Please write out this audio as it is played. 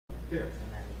Hi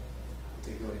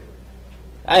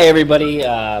everybody,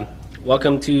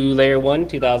 welcome to LayerOne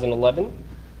 2011.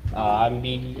 I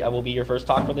will be your first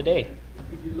talk for the day.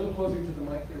 If you look closer to the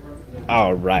mic there,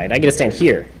 All right, I get to stand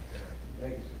here.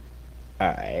 thanks. All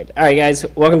right guys,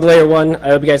 welcome to LayerOne. I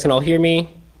hope you guys can all hear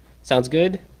me. Sounds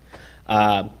good.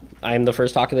 I'm the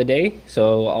first talk of the day,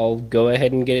 so I'll go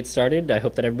ahead and get it started. I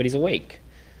hope that everybody's awake.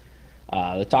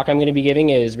 The talk I'm going to be giving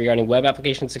is regarding web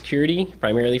application security,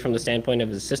 primarily from the standpoint of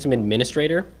the system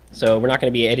administrator. So we're not going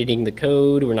to be editing the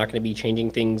code. We're not going to be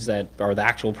changing things that are the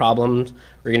actual problems.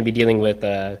 We're going to be dealing with,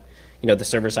 the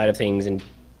server side of things and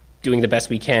doing the best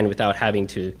we can without having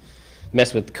to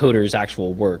mess with coders'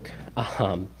 actual work.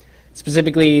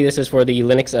 Specifically, this is for the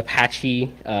Linux,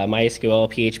 Apache, MySQL,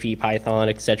 PHP, Python,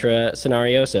 etc.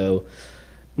 scenario. So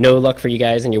no luck for you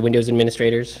guys and your Windows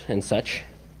administrators and such.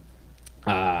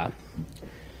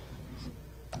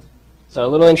 So a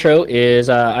little intro is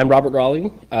I'm Robert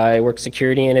Rowley. I work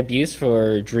security and abuse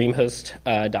for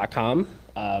DreamHost.com.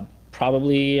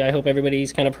 Probably, I hope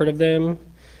everybody's kind of heard of them.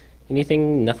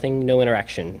 Anything, nothing, no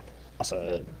interaction.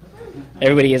 Also,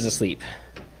 everybody is asleep.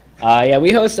 Yeah,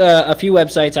 we host a few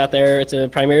websites out there. It's a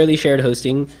primarily shared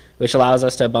hosting, which allows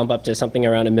us to bump up to something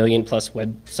around 1 million plus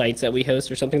websites that we host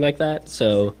or something like that.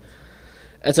 So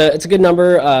it's a good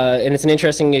number, and it's an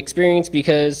interesting experience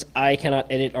because I cannot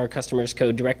edit our customers'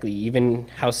 code directly. Even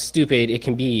how stupid it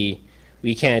can be,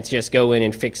 we can't just go in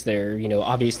and fix their,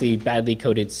 obviously badly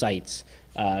coded sites.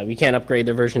 We can't upgrade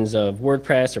their versions of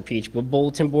WordPress or PHP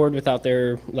bulletin board without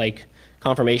their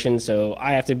confirmation. So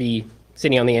I have to be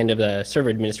sitting on the end of the server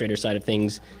administrator side of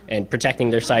things and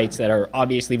protecting their sites that are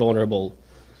obviously vulnerable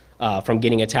from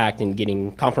getting attacked and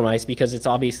getting compromised, because it's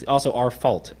obviously also our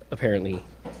fault apparently.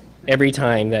 Every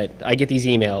time that I get these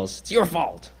emails, it's your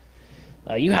fault.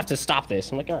 You have to stop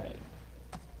this. I'm like, all right.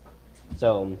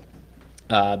 So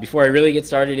before I really get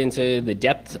started into the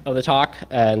depth of the talk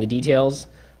and the details,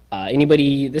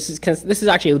 this is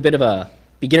actually a bit of a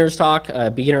beginner's talk,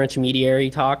 beginner intermediary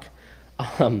talk.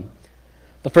 The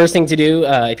first thing to do,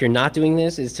 if you're not doing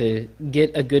this, is to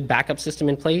get a good backup system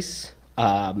in place.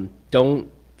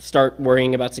 Don't start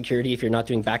worrying about security if you're not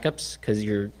doing backups, because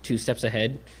you're 2 steps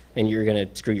ahead and you're going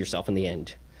to screw yourself in the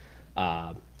end.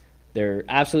 They're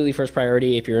absolutely first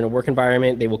priority. If you're in a work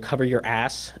environment, they will cover your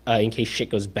ass in case shit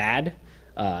goes bad.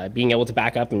 Being able to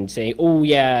back up and say, oh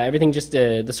yeah, everything just,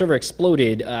 the server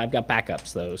exploded, I've got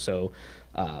backups though. So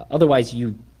otherwise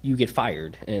you get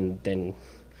fired, and then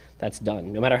that's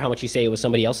done. No matter how much you say it was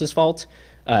somebody else's fault,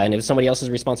 and it was somebody else's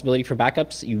responsibility for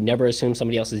backups, you never assume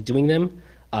somebody else is doing them.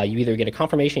 You either get a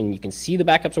confirmation and you can see the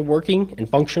backups are working and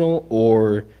functional,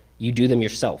 or you do them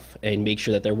yourself and make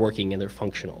sure that they're working and they're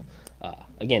functional.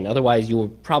 Again, otherwise you will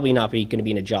probably not be going to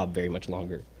be in a job very much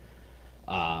longer.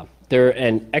 They're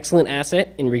an excellent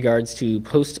asset in regards to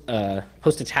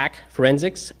post-attack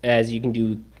forensics, as you can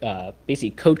do basically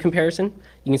code comparison.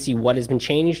 You can see what has been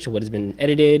changed to what has been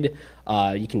edited.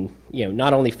 You can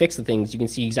not only fix the things, you can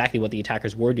see exactly what the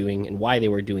attackers were doing and why they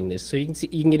were doing this. So you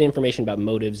can get information about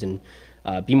motives and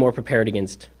be more prepared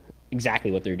against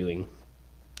exactly what they're doing.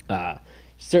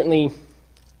 Certainly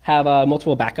have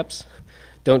multiple backups.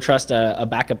 Don't trust a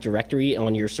backup directory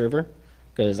on your server,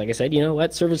 because like I said,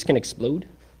 servers can explode.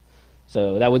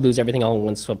 So that would lose everything all in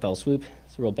one fell swoop.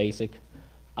 It's real basic.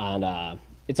 And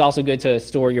it's also good to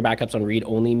store your backups on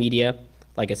read-only media,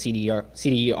 like a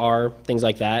CDR, things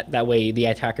like that. That way the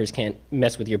attackers can't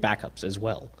mess with your backups as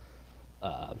well.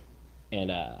 Getting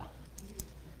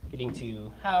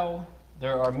to how,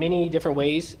 there are many different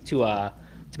ways to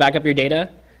back up your data.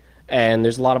 And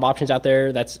there's a lot of options out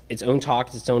there. That's its own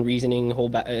talk, its own reasoning,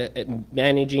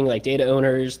 managing like data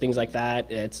owners, things like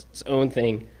that. It's its own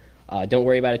thing. Don't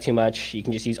worry about it too much. You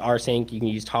can just use rsync, you can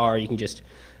use tar, you can just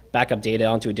back up data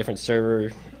onto a different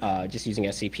server, just using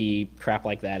SCP, crap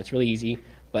like that. It's really easy.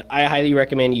 But I highly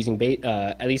recommend using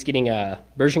at least getting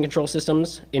version control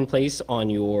systems in place on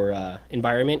your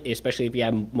environment, especially if you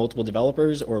have multiple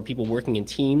developers or people working in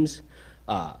teams.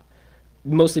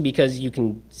 Mostly because you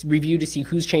can review to see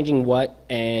who's changing what,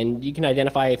 and you can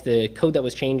identify if the code that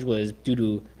was changed was due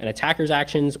to an attacker's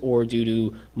actions or due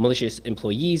to malicious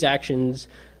employees' actions,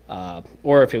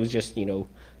 or if it was just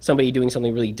somebody doing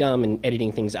something really dumb and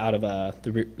editing things out of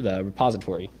the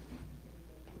repository.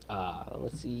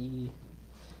 Let's see.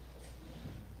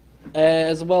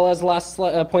 As well as the last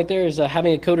point there is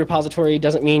having a code repository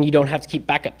doesn't mean you don't have to keep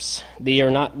backups. They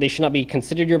should not be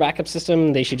considered your backup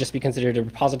system. They should just be considered a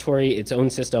repository, its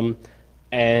own system,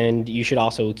 and you should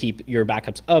also keep your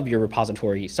backups of your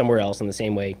repository somewhere else in the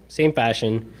same way, same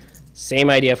fashion, same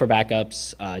idea for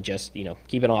backups. Just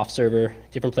keep it off server,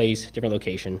 different place, different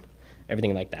location,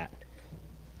 everything like that.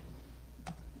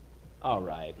 All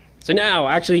right. So now,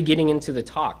 actually getting into the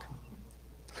talk.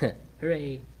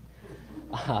 Hooray.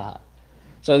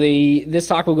 So this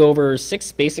talk will go over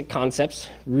 6 basic concepts,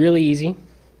 really easy.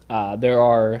 There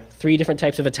are 3 different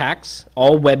types of attacks,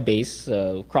 all web-based,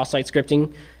 so cross-site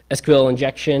scripting, SQL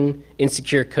injection,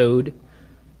 insecure code,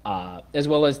 as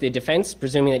well as the defense,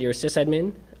 presuming that you're a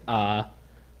sysadmin.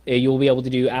 You'll be able to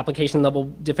do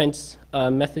application-level defense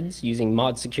methods using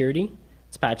mod security.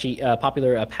 It's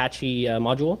popular Apache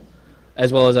module,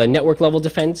 as well as a network-level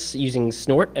defense using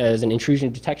Snort as an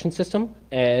intrusion detection system,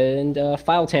 and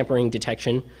file tampering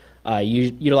detection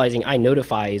utilizing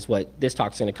iNotify is what this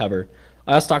talk's going to cover.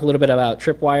 I also talk a little bit about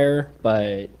Tripwire,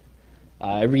 but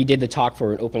I redid the talk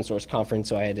for an open source conference,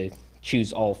 so I had to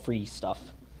choose all free stuff.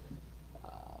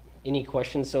 Any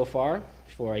questions so far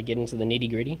before I get into the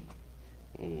nitty-gritty?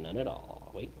 None at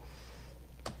all. Wait.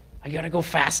 I gotta go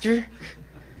faster?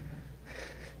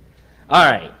 All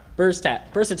right. First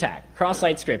attack,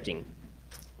 cross-site scripting.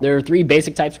 There are 3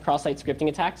 basic types of cross-site scripting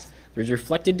attacks. There's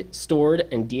reflected, stored,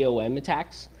 and DOM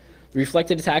attacks. The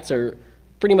reflected attacks are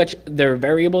pretty much they're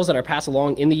variables that are passed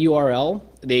along in the URL.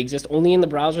 They exist only in the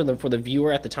browser for the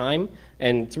viewer at the time.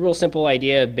 And it's a real simple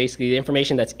idea. Basically, the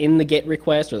information that's in the GET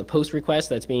request or the POST request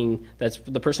that's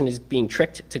the person is being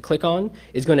tricked to click on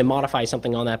is going to modify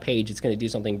something on that page. It's going to do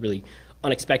something really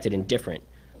unexpected and different.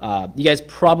 You guys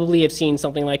probably have seen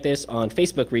something like this on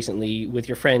Facebook recently with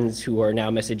your friends who are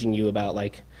now messaging you about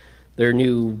like their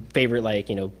new favorite, like,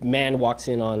 you know, man walks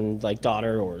in on like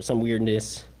daughter or some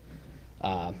weirdness.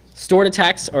 Stored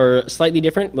attacks are slightly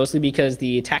different, mostly because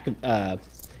the attack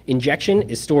injection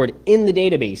is stored in the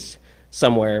database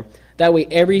somewhere. That way,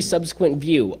 every subsequent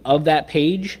view of that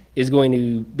page is going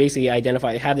to basically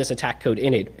have this attack code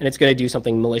in it, and it's going to do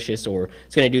something malicious or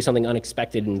it's going to do something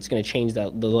unexpected, and it's going to change the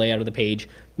layout of the page,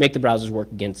 make the browsers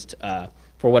work against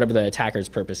for whatever the attacker's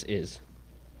purpose is.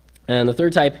 And the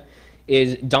third type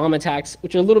is DOM attacks,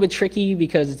 which are a little bit tricky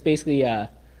because it's basically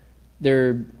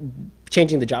they're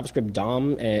changing the JavaScript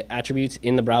DOM attributes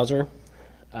in the browser.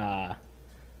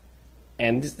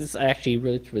 And this actually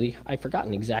really, I've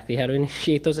forgotten exactly how to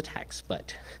initiate those attacks,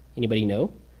 but anybody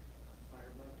know?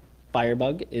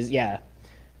 Firebug is, yeah.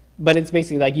 But it's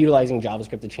basically like utilizing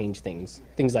JavaScript to change things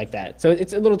like that. So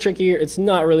it's a little trickier. It's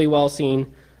not really well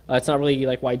seen. It's not really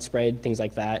like widespread, things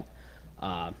like that.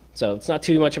 So it's not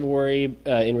too much of a worry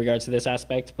in regards to this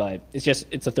aspect, but it's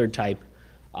a third type.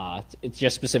 It's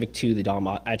just specific to the DOM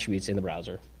attributes in the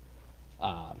browser.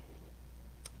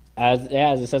 As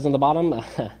it says on the bottom,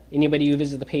 anybody who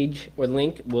visits the page or the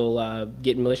link will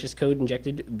get malicious code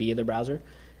injected via the browser,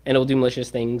 and it will do malicious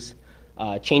things,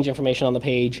 change information on the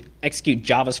page, execute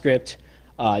JavaScript.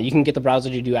 You can get the browser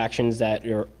to do actions that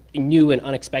are new and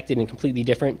unexpected and completely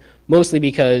different, mostly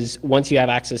because once you have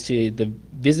access to the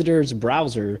visitor's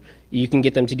browser, you can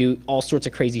get them to do all sorts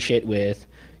of crazy shit with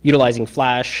utilizing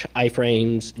Flash,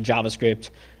 iframes, JavaScript,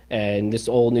 and this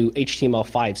old new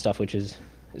HTML5 stuff, which is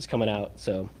coming out.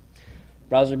 So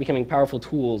browsers are becoming powerful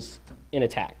tools in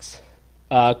attacks.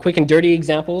 Quick and dirty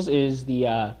examples is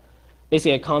the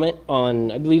basically a comment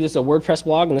on, I believe this is a WordPress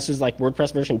blog, and this is like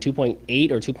WordPress version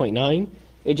 2.8 or 2.9.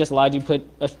 It just allowed you to put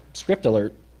a script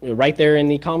alert right there in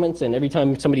the comments, and every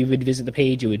time somebody would visit the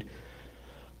page, it would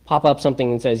pop up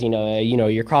something that says,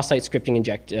 your cross-site scripting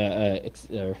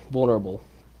vulnerable.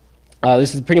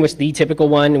 This is pretty much the typical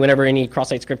one. Whenever any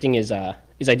cross-site scripting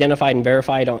is identified and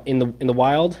verified in the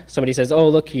wild, somebody says, "Oh,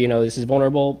 look, this is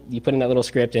vulnerable." You put in that little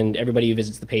script, and everybody who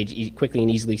visits the page quickly and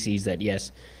easily sees that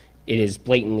yes, it is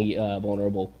blatantly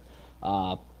vulnerable.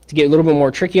 To get a little bit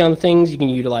more tricky on things, you can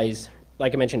utilize,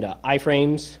 like I mentioned,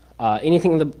 iframes. Any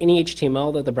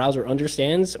HTML that the browser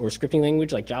understands or scripting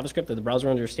language like JavaScript that the browser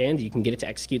understands, you can get it to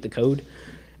execute the code.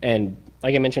 And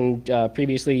like I mentioned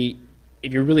previously,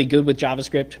 if you're really good with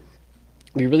JavaScript,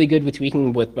 if you're really good with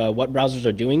tweaking with what browsers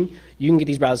are doing, you can get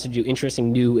these browsers to do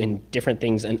interesting, new, and different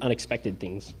things and unexpected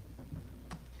things.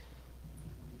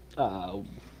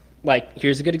 Like,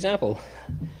 here's a good example.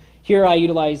 Here I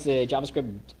utilize the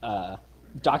JavaScript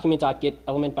document.get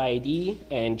element by ID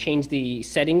and change the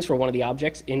settings for one of the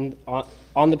objects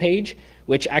on the page,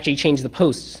 which actually changed the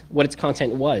posts, what its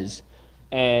content was.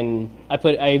 And I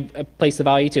place the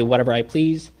value to whatever I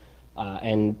please,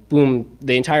 and boom,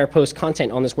 the entire post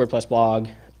content on this WordPress blog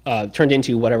turned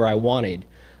into whatever I wanted.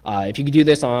 If you could do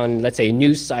this on, let's say, a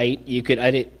news site, you could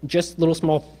edit just little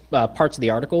small parts of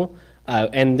the article,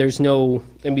 and their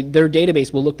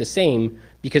database will look the same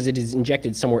because it is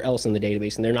injected somewhere else in the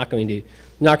database, and they're not going to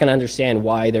understand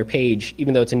why their page,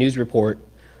 even though it's a news report,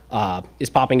 is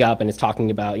popping up and it's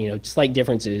talking about slight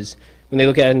differences. When they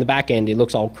look at it in the back end, it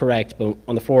looks all correct, but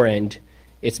on the fore end,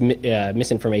 it's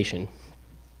misinformation.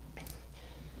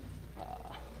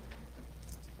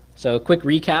 So a quick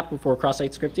recap before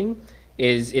cross-site scripting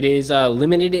is it is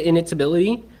limited in its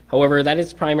ability. However, that is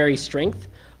its primary strength.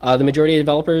 The majority of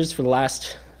developers for the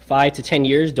last 5 to 10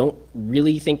 years don't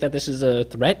really think that this is a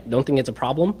threat, don't think it's a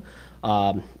problem.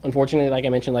 Unfortunately, like I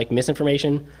mentioned, like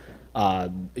misinformation,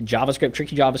 JavaScript,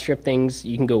 tricky JavaScript things,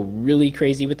 you can go really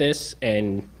crazy with this.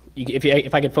 And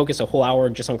if I could focus a whole hour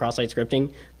just on cross-site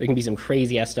scripting, there can be some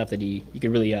crazy ass stuff that you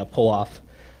could really pull off.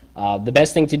 The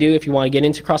best thing to do if you want to get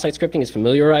into cross-site scripting is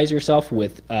familiarize yourself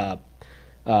with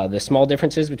the small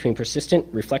differences between persistent,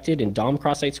 reflected, and DOM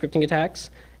cross-site scripting attacks,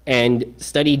 and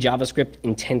study JavaScript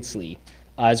intensely,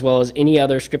 as well as any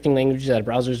other scripting language that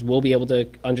browsers will be able to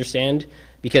understand,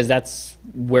 because that's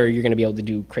where you're going to be able to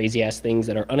do crazy-ass things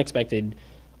that are unexpected,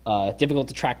 difficult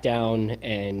to track down,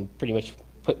 and pretty much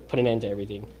put an end to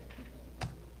everything.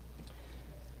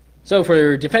 So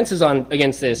for defenses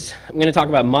against this, I'm going to talk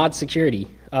about mod security.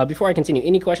 Before I continue,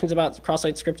 any questions about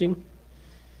cross-site scripting?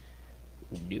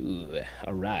 No.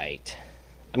 All right.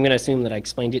 I'm going to assume that I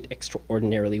explained it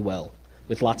extraordinarily well,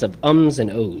 with lots of ums and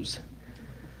ohs.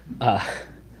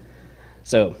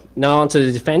 So now on to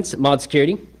the defense, mod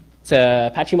security. It's a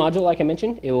Apache module, like I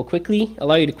mentioned. It will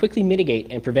allow you to quickly mitigate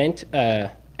and prevent,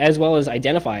 as well as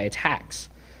identify attacks.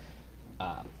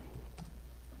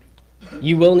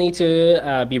 You will need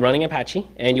to be running Apache,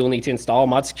 and you will need to install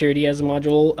mod security as a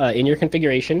module in your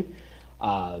configuration.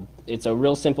 It's a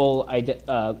real simple,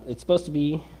 it's supposed to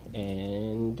be,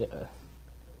 and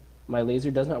my laser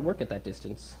does not work at that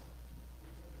distance.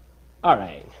 All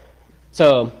right,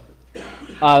 so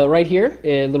right here,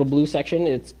 a little blue section,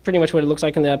 it's pretty much what it looks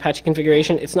like in the Apache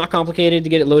configuration. It's not complicated to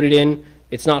get it loaded in.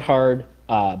 It's not hard,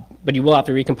 but you will have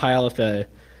to recompile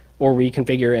or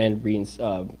reconfigure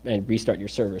and restart your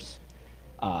servers.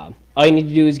 All you need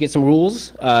to do is get some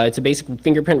rules. It's a basic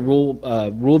fingerprint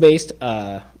rule-based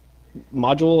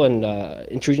module and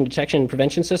intrusion detection and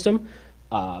prevention system.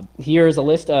 Here is a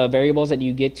list of variables that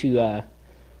you get to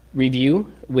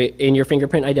review in your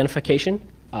fingerprint identification.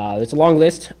 It's a long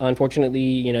list. Unfortunately,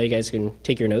 you guys can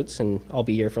take your notes, and I'll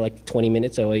be here for like 20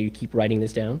 minutes, so you keep writing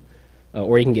this down,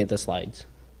 or you can get the slides.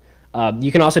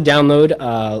 You can also download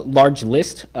a large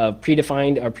list of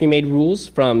predefined or pre-made rules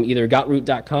from either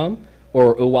gotroot.com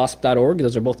or owasp.org.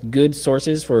 Those are both good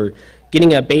sources for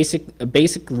getting a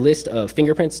basic list of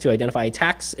fingerprints to identify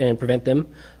attacks and prevent them.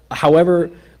 However,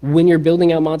 when you're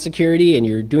building out mod security and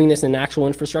you're doing this in actual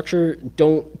infrastructure,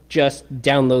 don't just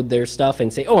download their stuff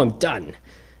and say, oh, I'm done.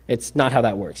 It's not how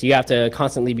that works. You have to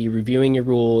constantly be reviewing your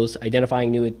rules,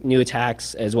 identifying new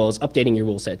attacks, as well as updating your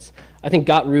rule sets. I think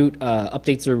Gotroot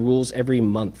updates their rules every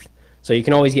month, so you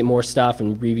can always get more stuff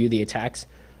and review the attacks.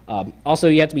 Also,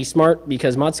 you have to be smart,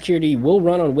 because mod security will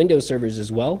run on Windows servers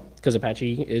as well, because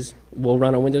Apache will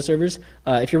run on Windows servers.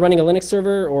 If you're running a Linux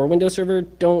server or a Windows server,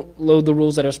 don't load the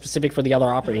rules that are specific for the other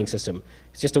operating system.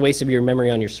 It's just a waste of your memory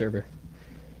on your server.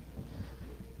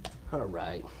 All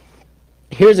right.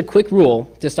 Here's a quick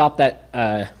rule to stop that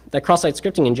cross-site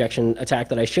scripting injection attack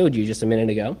that I showed you just a minute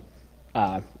ago.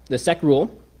 The sec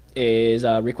rule is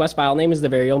request file name is the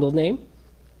variable name.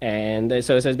 And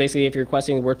so it says basically if you're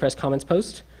requesting a WordPress comments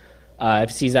post,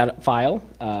 if it sees that file,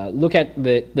 look at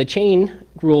the chain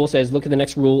rule says look at the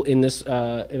next rule in this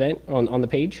event on the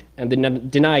page. And the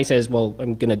deny says, well,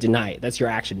 I'm going to deny it. That's your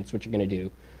action. That's what you're going to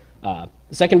do.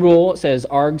 The second rule says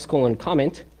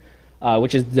args:comment,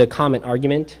 which is the comment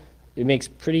argument. It makes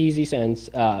pretty easy sense.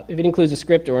 If it includes a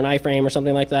script or an iframe or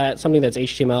something like that, something that's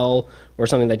HTML or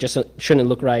something that just shouldn't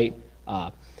look right,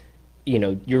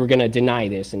 you're going to deny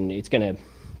this, and it's going to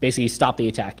basically stop the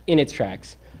attack in its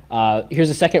tracks. Here's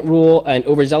a second rule. An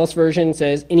overzealous version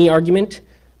says any argument,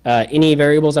 any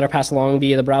variables that are passed along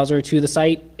via the browser to the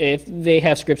site, if they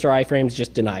have scripts or iframes,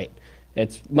 just deny it.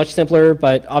 It's much simpler,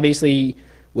 but obviously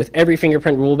with every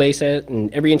fingerprint rule base set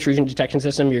and every intrusion detection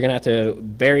system, you're going to have to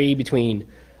vary between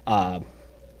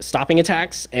stopping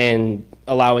attacks and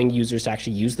allowing users to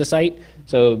actually use the site.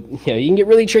 So you can get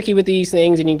really tricky with these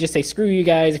things, and you can just say, screw you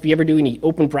guys. If you ever do any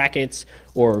open brackets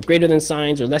or greater than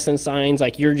signs or less than signs,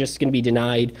 like, you're just going to be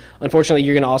denied. Unfortunately,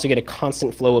 you're going to also get a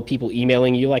constant flow of people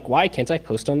emailing you like, why can't I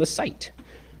post on the site?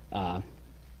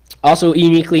 Also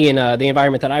uniquely in the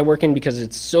environment that I work in, because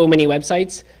it's so many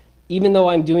websites, even though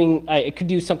I could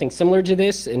do something similar to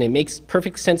this, and it makes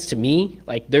perfect sense to me,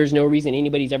 like, there's no reason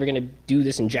anybody's ever going to do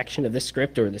this injection of this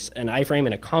script or an iframe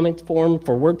in a comment form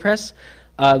for WordPress.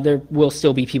 There will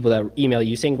still be people that email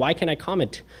you saying, why can't I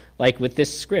comment, like, with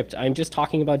this script? I'm just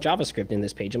talking about JavaScript in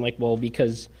this page. I'm like, well,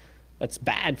 because that's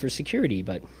bad for security.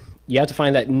 But you have to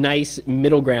find that nice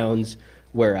middle grounds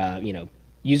where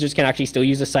users can actually still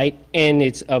use the site, and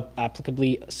it's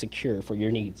applicably secure for your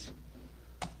needs.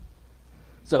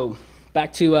 So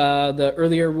back to the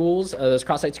earlier rules, those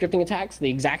cross-site scripting attacks, the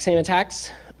exact same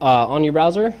attacks on your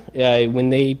browser. When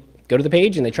they go to the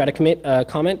page and they try to commit a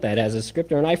comment that has a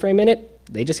script or an iframe in it,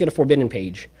 they just get a forbidden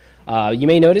page. You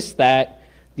may notice that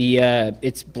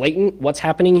it's blatant what's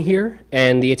happening here,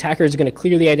 and the attacker is going to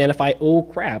clearly identify, oh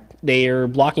crap, they are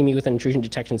blocking me with an intrusion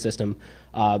detection system.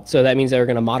 So that means they're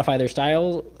going to modify their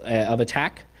style of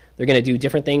attack. They're going to do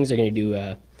different things. They're going to do,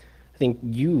 I think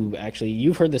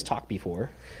you've heard this talk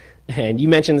before. And you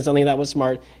mentioned something that was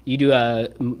smart. You do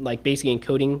like basically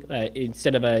encoding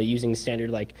instead of using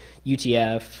standard like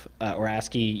UTF or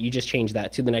ASCII. You just change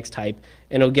that to the next type,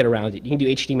 and it'll get around it. You can do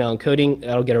HTML encoding.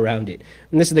 That'll get around it.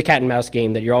 And this is the cat and mouse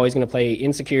game that you're always going to play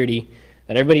in security.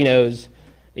 That everybody knows.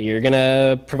 You're going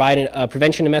to provide a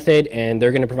prevention method, and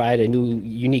they're going to provide a new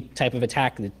unique type of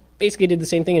attack that basically did the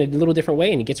same thing in a little different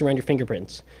way, and it gets around your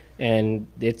fingerprints. And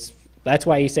that's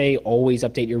why you say always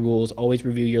update your rules, always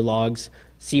review your logs,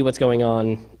 see what's going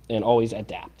on, and always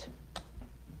adapt.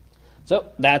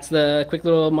 So that's the quick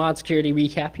little mod security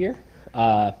recap here.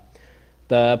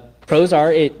 The pros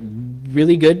are it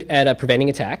really good at preventing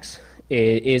attacks.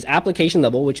 It is application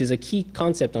level, which is a key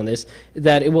concept on this,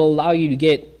 that it will allow you to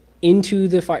get into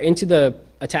the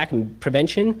attack and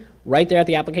prevention right there at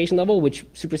the application level, which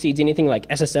supersedes anything like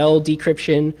SSL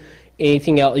decryption,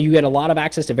 anything else. You get a lot of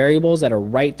access to variables that are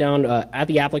right down at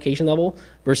the application level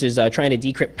versus trying to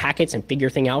decrypt packets and figure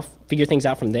things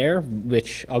out from there,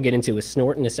 which I'll get into with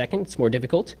Snort in a second. It's more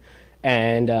difficult.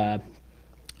 And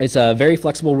it's a very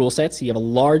flexible rule set, so you have a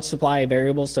large supply of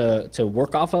variables to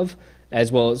work off of,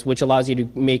 as well as which allows you to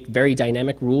make very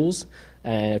dynamic rules,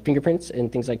 fingerprints,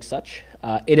 and things like such.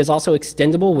 It is also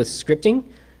extendable with scripting.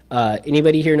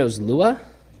 Anybody here knows Lua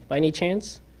by any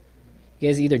chance? You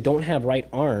guys either don't have right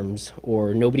arms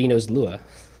or nobody knows Lua.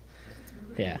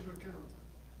 Yeah.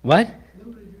 What?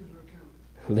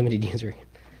 Limited user account.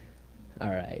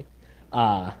 All right.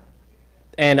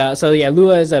 So yeah,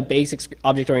 Lua is a basic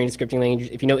object-oriented scripting language.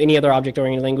 If you know any other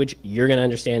object-oriented language, you're going to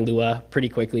understand Lua pretty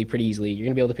quickly, pretty easily. You're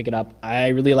going to be able to pick it up. I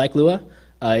really like Lua.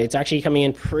 It's actually coming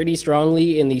in pretty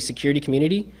strongly in the security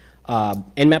community. Nmap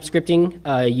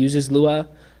scripting uses Lua.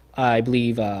 I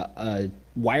believe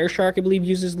Wireshark, I believe,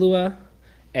 uses Lua.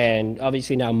 And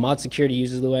obviously now mod security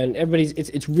uses Lua, and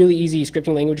it's really easy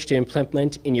scripting language to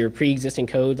implement in your pre-existing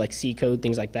code, like C code,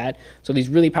 things like that. So these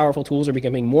really powerful tools are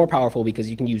becoming more powerful because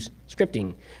you can use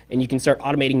scripting, and you can start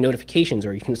automating notifications,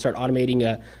 or you can start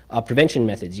automating prevention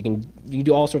methods. You can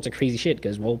do all sorts of crazy shit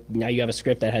because, well, now you have a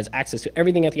script that has access to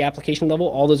everything at the application level,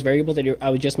 all those variables that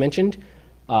I just mentioned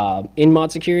in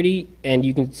mod security, and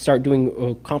you can start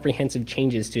doing comprehensive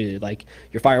changes to like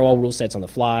your firewall rule sets on the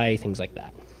fly, things like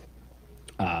that.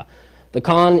 The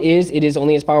con is it is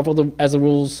only as powerful as the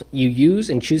rules you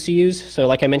use and choose to use. So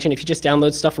like I mentioned, if you just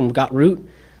download stuff from gotroot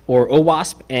or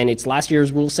OWASP and it's last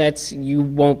year's rule sets, you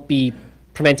won't be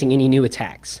preventing any new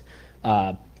attacks.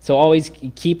 So always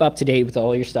keep up to date with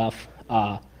all your stuff.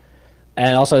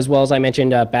 And also, as well as I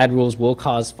mentioned, bad rules will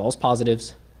cause false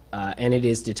positives, and it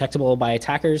is detectable by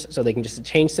attackers, so they can just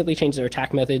simply change their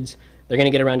attack methods. They're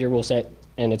going to get around your rule set,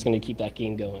 and it's going to keep that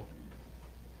game going.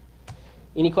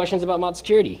 Any questions about mod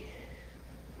security?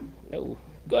 No.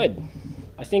 Good.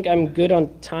 I think I'm good on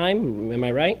time. Am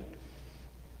I right?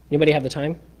 Anybody have the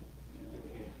time?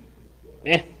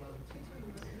 Yeah.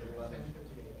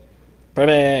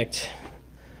 Perfect.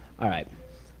 All right.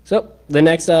 So the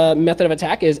next method of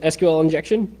attack is SQL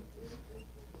injection.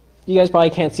 You guys probably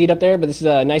can't see it up there, but this is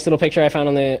a nice little picture I found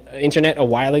on the internet a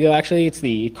while ago, actually. It's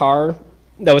the car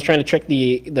that was trying to trick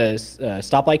the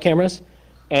stoplight cameras.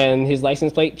 And his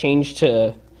license plate changed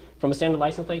from a standard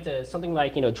license plate to something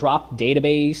like, drop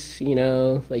database,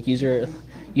 like user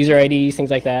IDs, things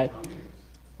like that.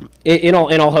 In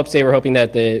all hopes, they were hoping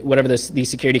that whatever these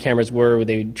security cameras were,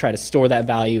 they would try to store that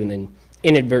value and then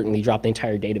inadvertently drop the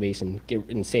entire database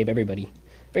and save everybody.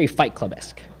 Very Fight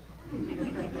Club-esque.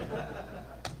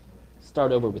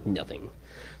 Start over with nothing.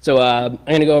 So I'm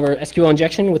going to go over SQL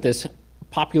injection with this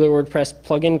popular WordPress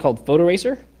plugin called Photo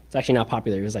Eraser. It's actually not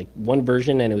popular. It was like one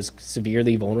version, and it was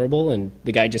severely vulnerable, and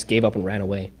the guy just gave up and ran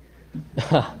away.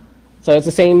 So it's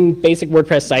the same basic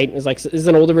WordPress site. It's like, this is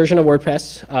an older version of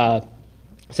WordPress.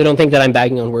 So don't think that I'm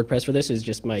bagging on WordPress for this. It's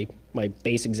just my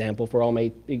base example for all my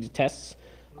tests.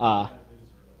 Yeah,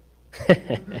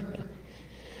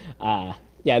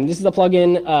 and this is the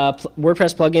plugin.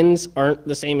 WordPress plugins aren't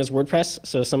the same as WordPress,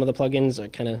 so some of the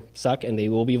plugins kind of suck, and they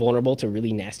will be vulnerable to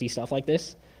really nasty stuff like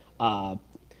this.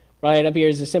 Right up here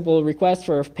is a simple request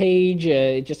for a page.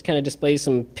 It just kind of displays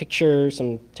some pictures,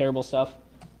 some terrible stuff.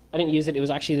 I didn't use it. It was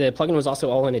actually, the plugin was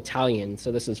also all in Italian,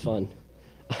 so this is fun.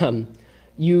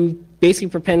 you basically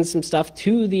prepend some stuff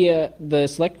to the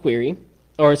select query,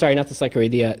 or sorry, not the select query,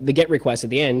 the get request at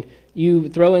the end. You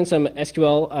throw in some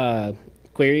SQL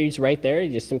queries right there.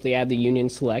 You just simply add the union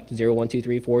select 0, 1, 2,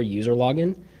 3, 4 user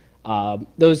login.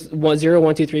 Those 0,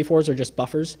 1, 2, 3, 4s are just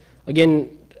buffers.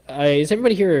 Again, is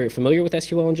everybody here familiar with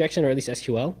SQL injection, or at least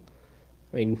SQL?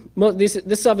 I mean,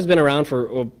 this stuff has been around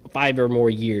for 5 or more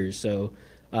years, so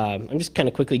I'm just kind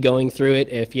of quickly going through it.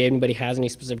 If anybody has any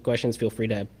specific questions, feel free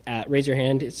to raise your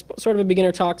hand. It's sort of a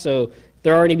beginner talk, so if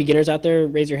there are any beginners out there,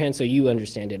 raise your hand so you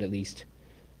understand it at least.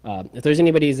 If there's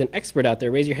anybody who's an expert out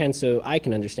there, raise your hand so I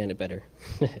can understand it better.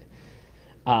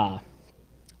 It's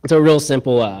a real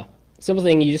simple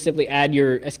thing. You just simply add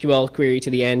your SQL query to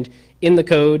the end in the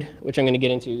code, which I'm going to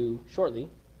get into shortly.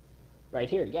 Right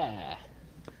here, yeah.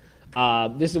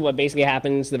 This is what basically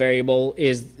happens. The variable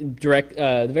is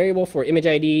the variable for image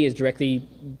ID is directly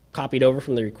copied over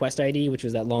from the request ID, which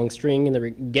is that long string in the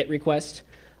get request.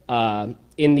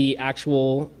 In the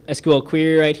actual SQL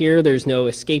query right here, there's no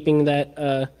escaping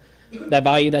that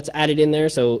value that's added in there.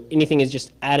 So anything is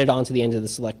just added onto the end of the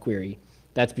select query.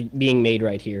 That's being made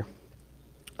right here.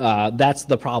 That's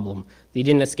the problem. They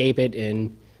didn't escape it,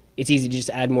 and it's easy to just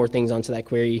add more things onto that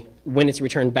query. When it's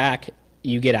returned back,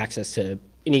 you get access to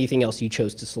anything else you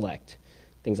chose to select,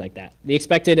 things like that. The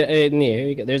expected, here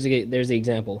you go. There's the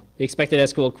example. The expected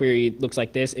SQL query looks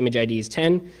like this. Image ID is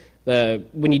 10.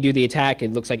 When you do the attack,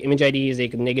 it looks like image ID is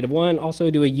 -1.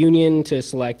 Also do a union to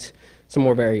select some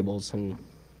more variables, and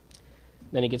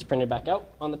then it gets printed back out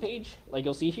on the page, like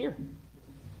you'll see here.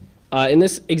 In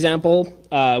this example,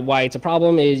 why it's a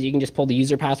problem is you can just pull the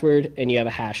user password and you have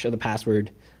a hash of the password.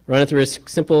 Run it through a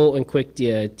simple and quick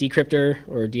decryptor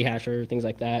or dehasher, things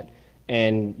like that,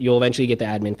 and you'll eventually get the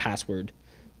admin password.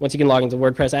 Once you can log into the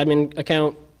WordPress admin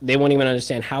account, they won't even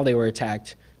understand how they were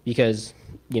attacked because,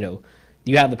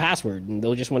 you have the password, and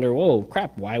they'll just wonder, whoa,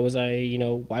 crap, why was I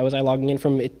logging in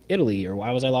from Italy, or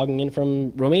why was I logging in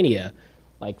from Romania?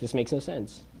 Like, this makes no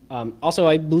sense. Also,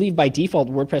 I believe by default,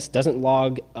 WordPress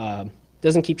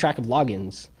doesn't keep track of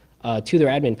logins to their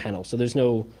admin panel, so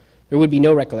there would be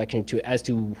no recollection as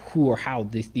to who or how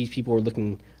these people are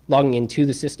logging into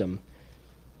the system.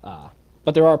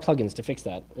 But there are plugins to fix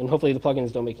that, and hopefully the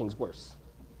plugins don't make things worse.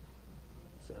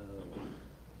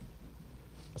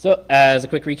 So as a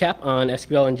quick recap on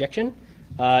SQL injection,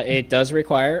 it does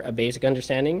require a basic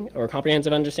understanding or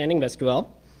comprehensive understanding of SQL.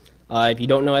 If you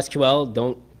don't know SQL,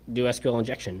 don't do SQL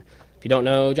injection. If you don't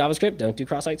know JavaScript, don't do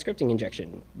cross-site scripting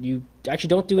injection. You actually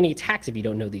don't do any attacks if you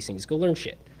don't know these things. Go learn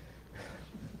shit.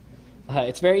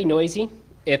 It's very noisy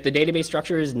if the database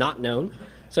structure is not known.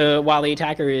 So while the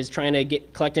attacker is trying to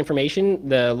collect information,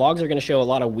 the logs are going to show a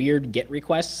lot of weird GET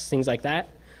requests, things like that.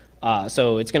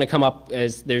 So it's going to come up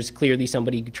as there's clearly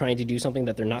somebody trying to do something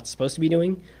that they're not supposed to be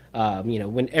doing.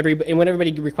 When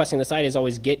everybody requesting the site is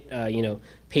always get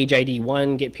page ID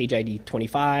 1, get page ID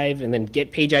 25, and then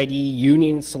get page ID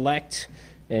union select,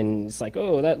 and it's like,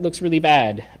 oh, that looks really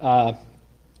bad.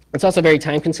 It's also very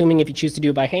time consuming if you choose to do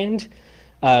it by hand,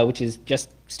 which is just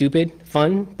stupid,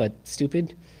 fun but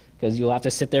stupid, because you'll have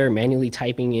to sit there manually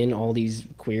typing in all these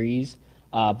queries.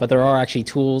 But there are actually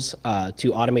tools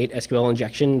to automate SQL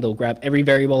injection. They'll grab every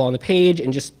variable on the page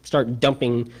and just start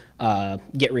dumping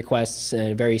GET requests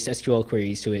and various SQL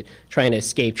queries to it, trying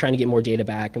to get more data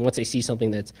back. And once they see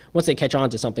something once they catch on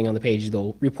to something on the page,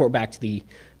 they'll report back to the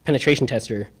penetration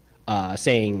tester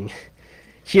saying,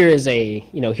 here's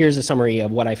a summary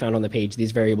of what I found on the page.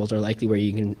 These variables are likely where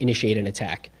you can initiate an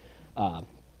attack.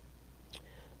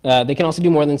 They can also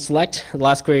do more than select. The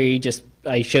last query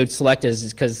I showed select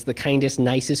as because the kindest,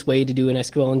 nicest way to do an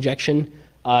SQL injection.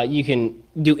 You can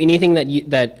do anything that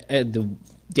the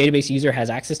database user has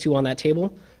access to on that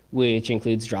table, which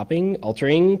includes dropping,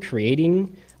 altering,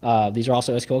 creating. These are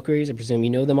also SQL queries. I presume you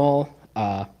know them all.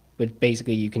 But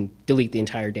basically, you can delete the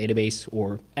entire database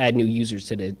or add new users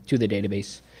to the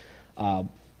database.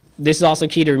 This is also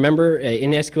key to remember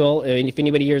in SQL. And if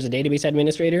anybody here is a database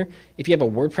administrator, if you have a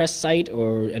WordPress site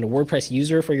and a WordPress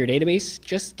user for your database,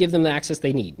 just give them the access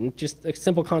they need. And just a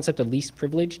simple concept of least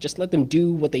privilege. Just let them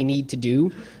do what they need to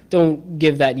do. Don't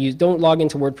log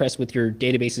into WordPress with your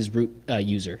database's root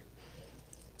user.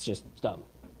 It's just dumb.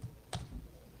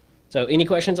 So any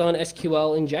questions on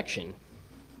SQL injection?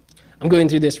 I'm going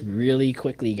through this really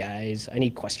quickly, guys. I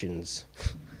need questions.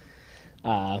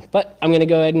 But I'm going to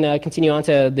go ahead and continue on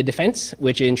to the defense,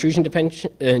 which intrusion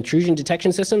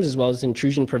detection systems as well as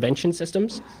intrusion prevention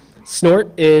systems.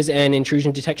 Snort is an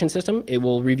intrusion detection system. It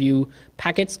will review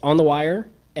packets on the wire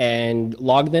and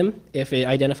log them if it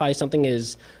identifies something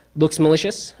looks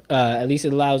malicious. At least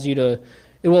it allows you to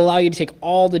It will allow you to take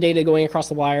all the data going across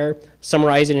the wire,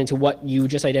 summarize it into what you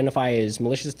just identify as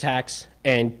malicious attacks,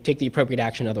 and take the appropriate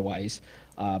action otherwise.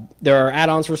 There are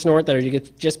add-ons for Snort that are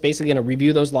just basically going to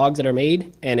review those logs that are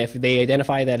made, and if they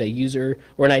identify that a user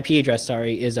or an IP address,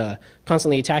 is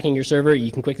constantly attacking your server,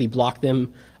 you can quickly block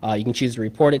them. You can choose to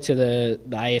report it to the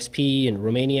ISP in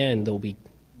Romania, and they'll be,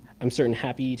 I'm certain,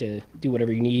 happy to do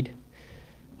whatever you need.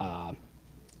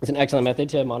 It's an excellent method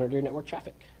to monitor network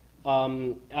traffic.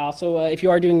 Also, if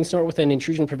you are doing Snort with an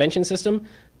intrusion prevention system,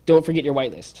 don't forget your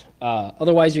whitelist.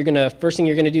 Otherwise, first thing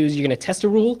you're gonna do is you're gonna test a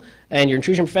rule, and your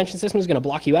intrusion prevention system is gonna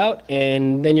block you out,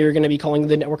 and then you're gonna be calling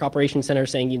the network operations center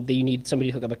saying that you need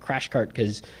somebody to hook up a crash cart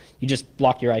because you just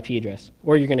blocked your IP address,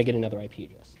 or you're gonna get another IP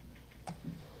address.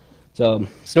 So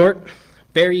Snort,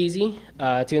 very easy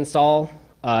to install.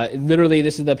 Literally,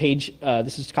 this is the page.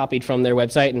 This is copied from their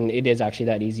website, and it is actually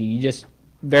that easy. You just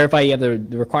verify you have the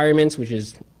requirements, which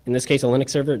is in this case a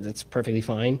Linux server. That's perfectly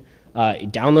fine.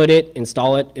 Download it,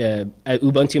 install it.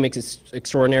 Ubuntu makes it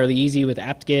extraordinarily easy with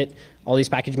apt-get, all these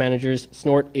package managers.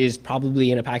 Snort is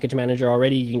probably in a package manager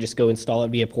already. You can just go install it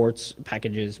via ports,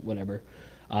 packages, whatever.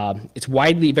 It's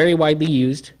very widely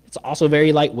used. It's also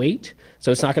very lightweight,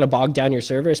 so it's not going to bog down your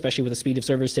server, especially with the speed of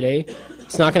servers today.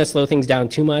 It's not going to slow things down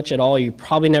too much at all. You're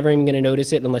probably never even going to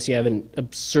notice it unless you have an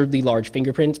absurdly large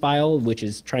fingerprint file, which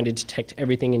is trying to detect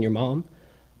everything in your MOM.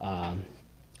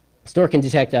 Snort can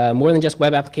detect more than just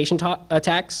web application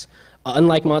attacks.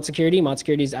 Unlike mod security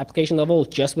is application level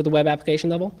just with the web application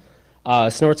level.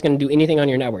 Snort's going to do anything on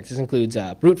your network. This includes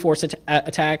brute force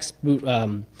attacks,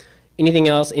 anything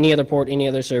else, any other port, any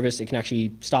other service. It can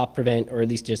actually stop, prevent, or at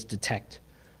least just detect.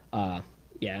 Yeah,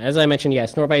 as I mentioned, yeah,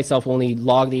 Snort by itself will only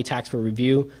log the attacks for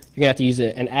review. You're going to have to use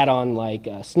an add-on like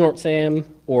SnortSam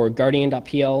or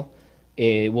Guardian.pl.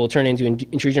 It will turn into an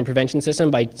intrusion prevention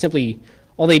system by simply,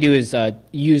 all they do is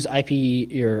use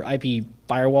your IP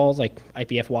firewalls like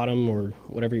IPF Wadham or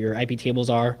whatever your IP tables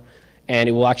are, and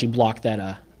it will actually block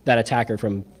that attacker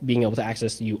from being able to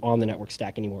access you on the network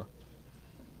stack anymore.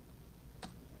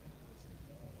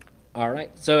 All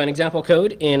right, so an example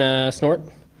code in Snort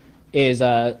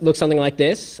looks something like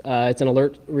this. It's an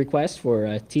alert request for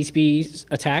TCP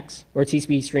attacks or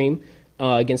TCP stream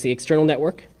against the external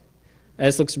network.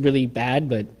 This looks really bad,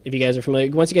 but if you guys are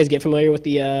familiar, once you guys get familiar with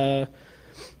the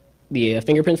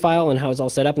fingerprint file and how it's all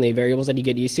set up and the variables that you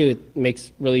get used to, it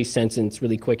makes really sense and it's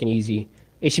really quick and easy.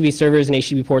 HTTP servers and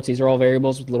HTTP ports, these are all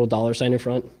variables with a little $sign in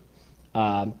front.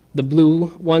 The blue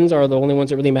ones are the only ones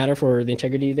that really matter for the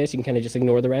integrity of this. You can kind of just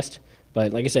ignore the rest.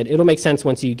 But like I said, it'll make sense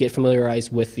once you get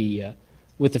familiarized with the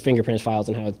fingerprint files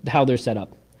and how they're set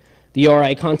up. The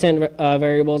URI content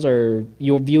variables are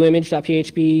your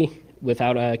viewimage.php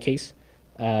without a case.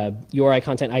 URI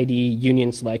content ID,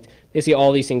 union select. Basically,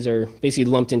 all these things are basically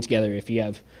lumped in together. If you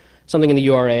have something in the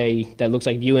URA that looks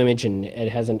like view image and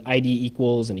it has an ID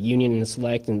equals and a union and a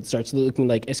select and it starts looking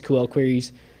like SQL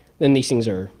queries, then these things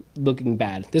are looking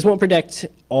bad. This won't protect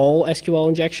all SQL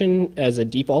injection as a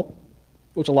default,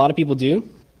 which a lot of people do,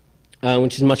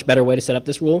 which is a much better way to set up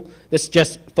this rule. This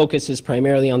just focuses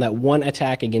primarily on that one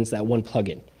attack against that one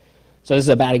plugin. So this is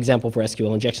a bad example for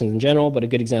SQL injections in general, but a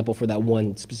good example for that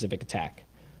one specific attack.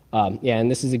 Yeah, and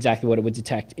this is exactly what it would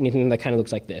detect, anything that kind of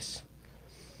looks like this.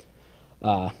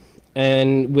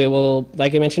 And we will,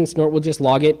 like I mentioned, Snort will just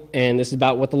log it, and this is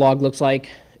about what the log looks like.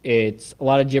 It's a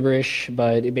lot of gibberish,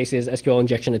 but it basically is SQL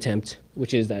injection attempt,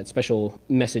 which is that special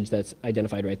message that's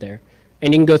identified right there.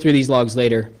 And you can go through these logs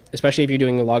later, especially if you're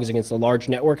doing the logs against a large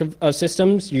network of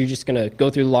systems. You're just going to go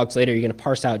through the logs later. You're going to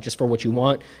parse out just for what you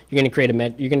want. You're going to create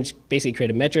you're going to basically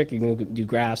create a metric. You're going to do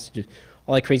graphs, do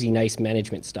all that crazy nice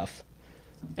management stuff,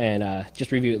 and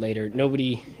just review it later.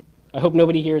 I hope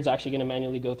nobody here is actually going to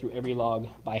manually go through every log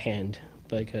by hand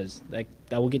because that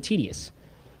will get tedious.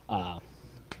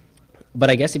 But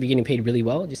I guess if you're getting paid really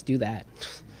well, just do that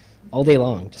all day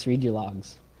long. Just read your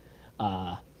logs.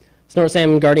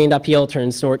 SnortSam Guardian.pl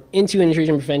turns Snort into an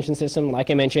intrusion prevention system. Like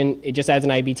I mentioned, it just adds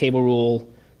an IB table rule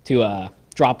to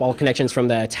drop all connections from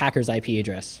the attacker's IP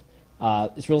address.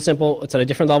 It's real simple. It's at a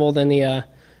different level than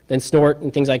Snort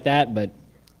and things like that, but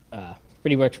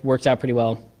pretty much works out pretty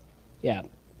well. Yeah,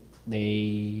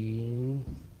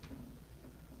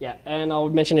 yeah, and I'll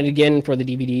mention it again for the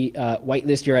DVD.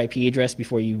 Whitelist your IP address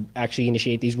before you actually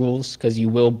initiate these rules, because you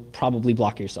will probably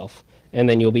block yourself, and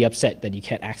then you'll be upset that you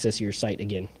can't access your site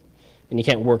again, and you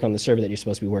can't work on the server that you're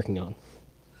supposed to be working on.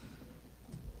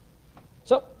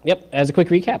 So, yep, as a quick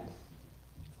recap,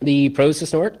 the pros to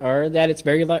Snort are that it's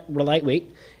very lightweight.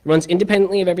 It runs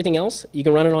independently of everything else. You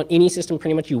can run it on any system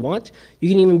pretty much you want. You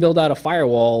can even build out a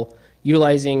firewall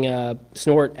utilizing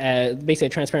Snort as basically a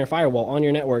transparent firewall on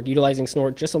your network, utilizing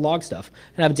Snort just to log stuff,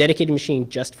 and have a dedicated machine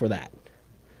just for that.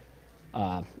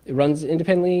 It runs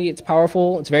independently. It's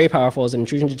powerful. It's very powerful as an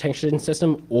intrusion detection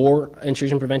system or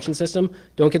intrusion prevention system.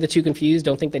 Don't get the two confused.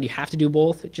 Don't think that you have to do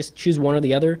both. Just choose one or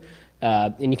the other,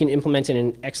 and you can implement it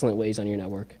in excellent ways on your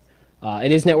network.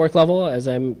 It is network level, as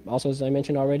I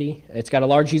mentioned already. It's got a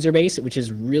large user base, which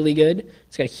is really good.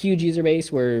 It's got a huge user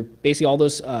base where basically all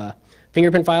those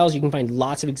fingerprint files, you can find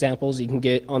lots of examples. You can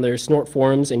get on their Snort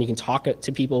forums and you can talk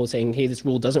to people saying, hey, this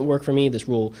rule doesn't work for me. This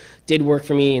rule did work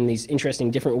for me in these interesting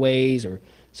different ways, or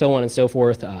so on and so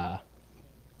forth.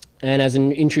 And as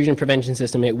an intrusion prevention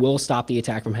system, it will stop the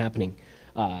attack from happening.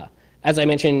 As I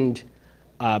mentioned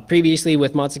previously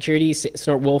with mod security,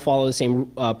 Snort will follow the same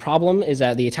problem, is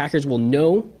that the attackers will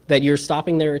know that you're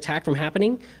stopping their attack from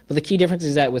happening. But the key difference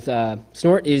is that with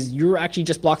Snort is you're actually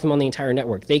just block them on the entire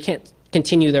network. They can't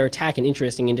continue their attack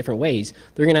in different ways.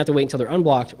 They're going to have to wait until they're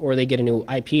unblocked or they get a new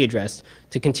IP address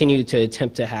to continue to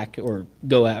attempt to hack or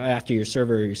go after your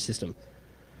server or your system.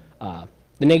 The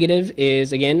negative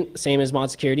is, again, same as mod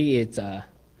security. It's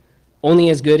only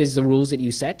as good as the rules that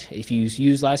you set. If you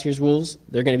use last year's rules,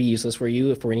 they're going to be useless for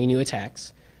you for any new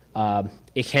attacks.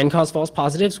 It can cause false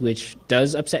positives, which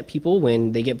does upset people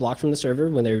when they get blocked from the server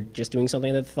when they're just doing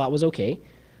something that they thought was okay.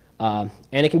 And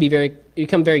it can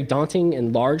become very daunting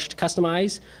and large to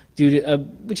customize,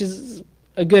 which is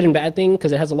a good and bad thing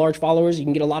because it has a large followers. You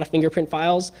can get a lot of fingerprint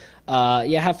files.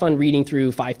 Yeah, have fun reading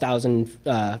through 5,000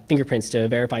 fingerprints to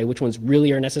verify which ones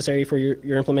really are necessary for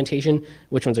your implementation,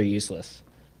 which ones are useless.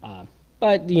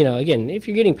 But again, if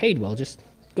you're getting paid well, just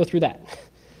go through that.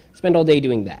 Spend all day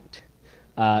doing that.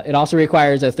 It also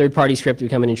requires a third-party script to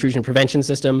become an intrusion prevention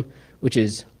system, which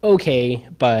is okay,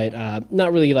 but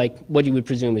not really like what you would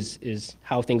presume is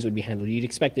how things would be handled. You'd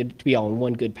expect it to be all in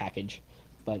one good package,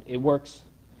 but it works.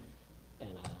 And,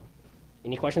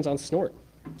 any questions on Snort?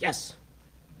 Yes?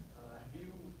 Have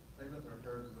you played with or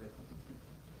heard with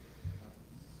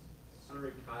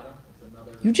Suricata? It's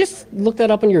another. You just looked that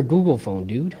up on your Google phone,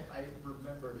 dude. I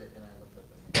remembered it and I looked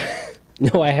at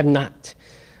it. No, I have not.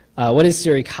 What is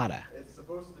Suricata? It's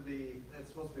supposed to be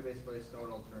basically a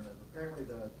Snort alternative. Apparently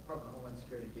the Department of Homeland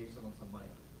Security gave someone some money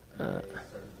and they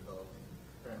started developing.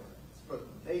 Apparently,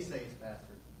 they say it's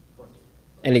faster.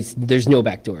 And there's no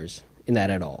backdoors in that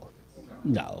at all.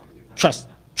 No. Trust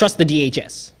the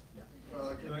DHS. Yeah.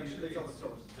 Well, Actually, it's on the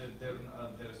source.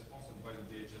 they're sponsored by the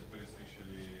DHS, but it's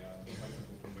actually people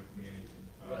from the community.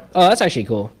 Oh, that's actually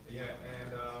cool. Yeah,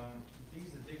 and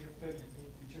things that they have fairly new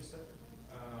feature set,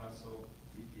 so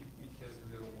it has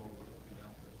a little more work to be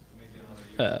done. Maybe another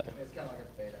year. It's kind of like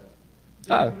a beta.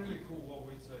 Oh. It's really cool. Well,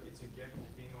 it's a gecko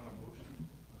being on a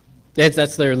bush.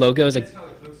 That's their logo. It's That's how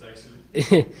it looks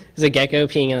actually. it's a gecko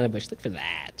peeing on a bush. Look for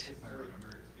that. If I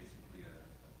remember, it's basically a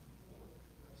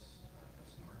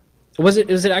smart.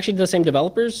 Was it actually the same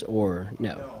developers or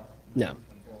no? No.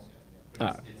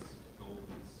 Oh.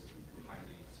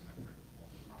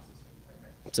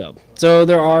 So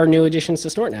there are new additions to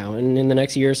Snort now, and in the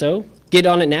next year or so, get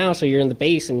on it now so you're in the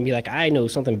base and be like, I know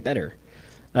something better,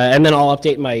 and then I'll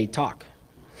update my talk.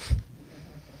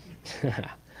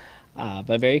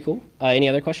 But very cool. Any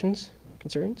other questions,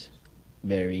 concerns?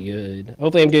 Very good.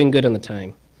 Hopefully I'm doing good on the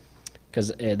time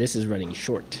because this is running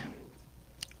short.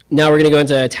 Now we're going to go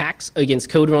into attacks against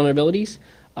code vulnerabilities.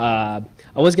 I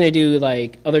was going to do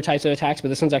like other types of attacks, but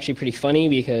this one's actually pretty funny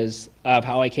because of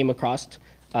how I came across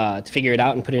to figure it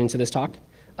out and put it into this talk.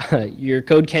 Your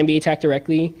code can be attacked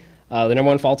directly. The number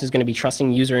one fault is going to be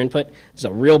trusting user input. It's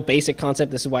a real basic concept.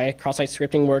 This is why cross-site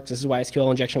scripting works. This is why SQL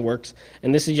injection works.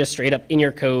 And this is just straight up in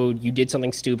your code. You did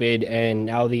something stupid, and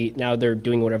now they're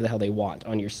doing whatever the hell they want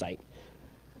on your site.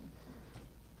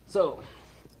 So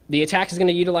the attack is going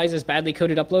to utilize this badly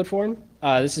coded upload form.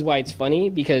 This is why it's funny,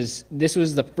 because this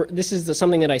is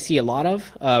something that I see a lot of,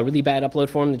 really bad upload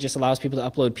form that just allows people to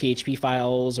upload PHP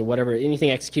files or whatever,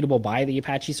 anything executable by the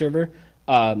Apache server.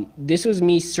 This was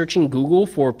me searching Google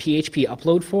for PHP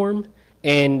upload form,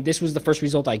 and this was the first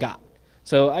result I got.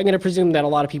 So I'm going to presume that a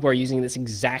lot of people are using this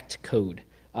exact code.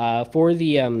 For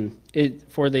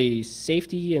the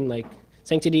safety and like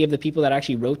sanctity of the people that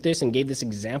actually wrote this and gave this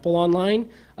example online,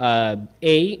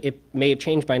 A, it may have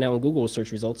changed by now in Google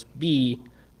search results. B,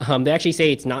 they actually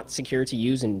say it's not secure to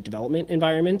use in development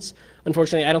environments.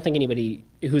 Unfortunately, I don't think anybody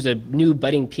who's a new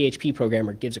budding PHP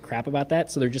programmer gives a crap about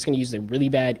that, so they're just going to use the really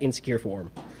bad insecure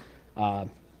form.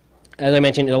 As I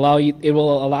mentioned, it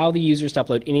will allow the users to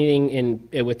upload anything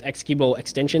with executable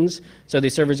extensions, so the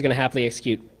server is going to happily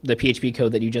execute the PHP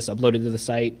code that you just uploaded to the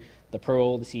site, the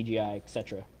Perl, the CGI,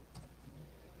 etc.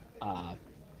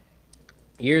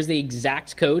 Here's the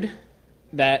exact code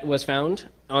that was found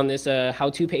on this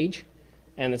how-to page,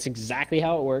 and that's exactly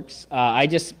how it works. I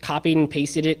just copied and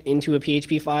pasted it into a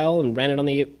PHP file and ran it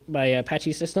on my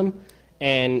Apache system,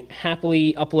 and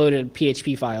happily uploaded a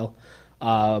PHP file.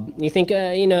 You think,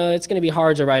 it's going to be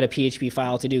hard to write a PHP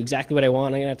file to do exactly what I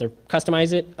want. I'm going to have to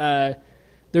customize it.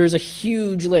 There's a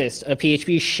huge list of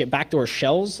PHP backdoor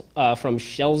shells from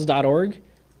shells.org,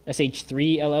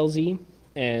 sh3llz,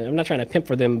 and I'm not trying to pimp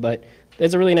for them, but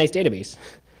it's a really nice database.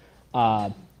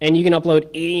 And you can upload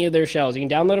any of their shells. You can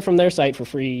download it from their site for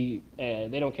free.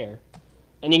 They don't care.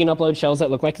 And you can upload shells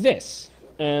that look like this,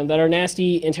 and that are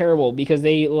nasty and terrible because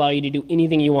they allow you to do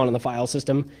anything you want on the file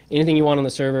system, anything you want on the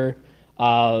server.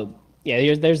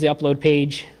 There's the upload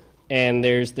page, and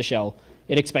there's the shell.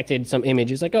 It expected some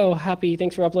image. It's like, oh, happy,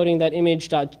 thanks for uploading that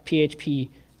image.php.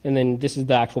 And then this is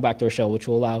the actual backdoor shell, which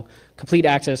will allow complete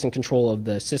access and control of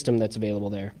the system that's available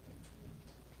there.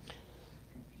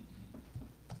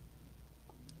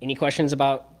 Any questions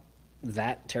about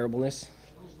that terribleness?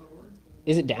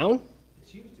 Is it down?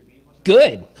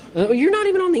 Good. You're not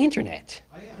even on the internet.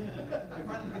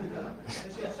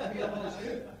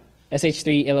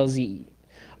 sh3llz.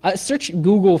 Search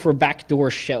Google for backdoor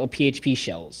shell PHP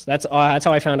shells. That's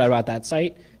how I found out about that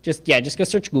site. Just go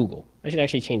search Google. I should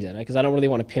actually change that because I don't really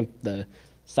want to pimp the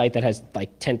site that has like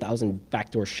 10,000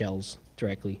 backdoor shells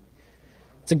directly.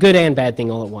 It's a good and bad thing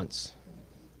all at once.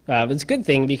 It's a good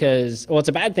thing because, well, it's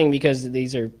a bad thing because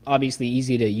these are obviously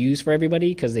easy to use for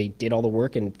everybody because they did all the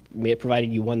work and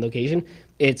provided you one location.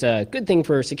 It's a good thing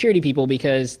for security people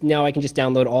because now I can just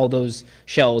download all those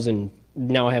shells and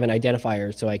now I have an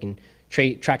identifier so I can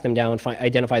track them down,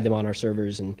 identify them on our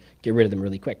servers, and get rid of them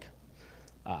really quick.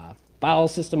 File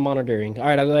system monitoring. All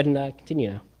right, I'll go ahead and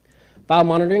continue now. File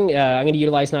monitoring, I'm going to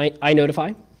utilize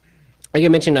iNotify. Like I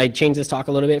mentioned, I changed this talk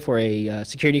a little bit for a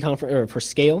security conference, or for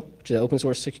Scale, which is an open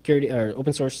source security, or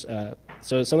open source.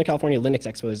 So Southern California Linux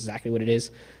Expo is exactly what it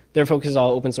is. Their focus is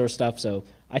all open source stuff. So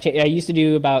I used to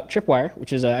do about Tripwire,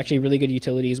 which is actually a really good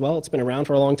utility as well. It's been around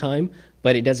for a long time,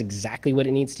 but it does exactly what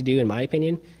it needs to do, in my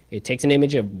opinion. It takes an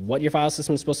image of what your file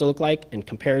system is supposed to look like and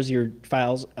compares your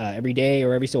files every day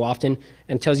or every so often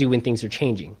and tells you when things are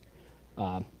changing.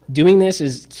 Doing this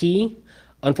is key.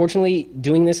 Unfortunately,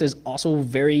 doing this is also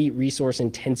very resource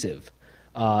intensive.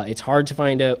 It's hard to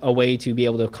find a way to be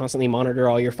able to constantly monitor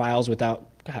all your files without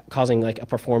causing like a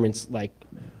performance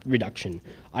reduction.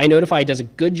 iNotify does a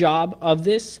good job of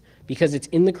this because it's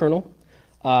in the kernel.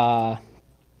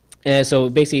 And so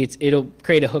basically it'll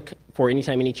create a hook for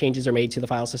anytime any changes are made to the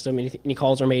file system, any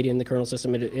calls are made in the kernel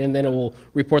system, and then it will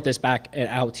report this back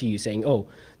out to you saying, oh,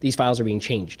 these files are being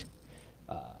changed.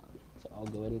 So I'll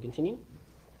go ahead and continue.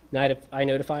 Now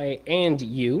iNotify and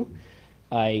you,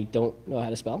 I don't know how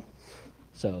to spell,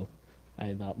 so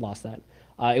I lost that.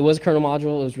 It was a kernel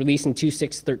module. It was released in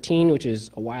 2.6.13, which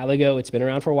is a while ago. It's been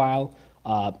around for a while.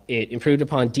 It improved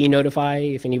upon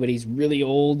dnotify if anybody's really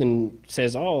old and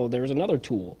says, oh, there's another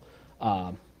tool.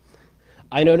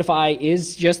 iNotify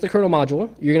is just the kernel module.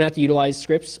 You're going to have to utilize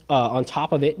scripts on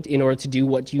top of it in order to do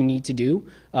what you need to do,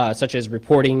 such as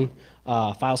reporting,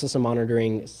 file system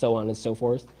monitoring, so on and so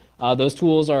forth. Those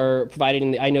tools are provided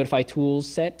in the iNotify tools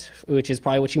set, which is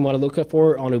probably what you want to look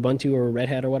for on Ubuntu or Red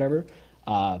Hat or whatever.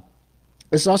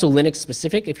 This is also Linux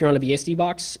specific. If you're on a BSD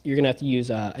box, you're going to have to use,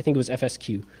 I think it was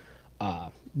FSQ.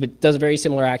 But it does a very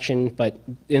similar action, but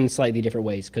in slightly different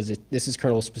ways because this is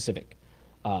kernel specific.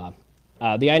 The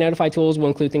iNotify tools will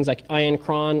include things like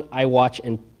iNcron, iWatch,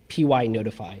 and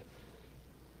pynotify.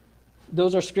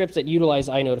 Those are scripts that utilize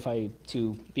iNotify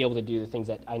to be able to do the things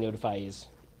that iNotify is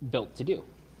built to do.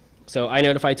 So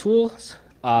iNotify tools,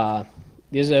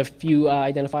 there's a few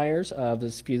identifiers of the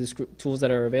few tools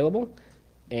that are available,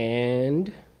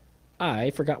 and I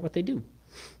forgot what they do.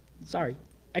 Sorry.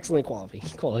 Excellent quality.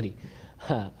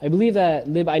 I believe that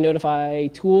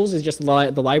libiNotify tools is just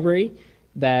the library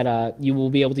that you will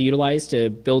be able to utilize to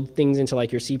build things into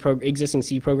like your existing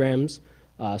C programs,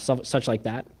 such like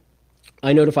that.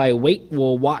 iNotify wait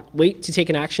will wait to take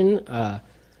an action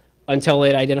until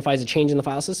it identifies a change in the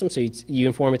file system. So you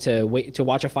inform it to wait to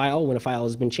watch a file when a file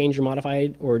has been changed or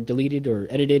modified or deleted or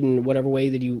edited in whatever way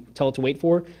that you tell it to wait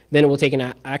for. Then it will take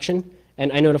an action,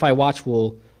 and iNotify watch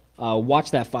will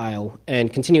watch that file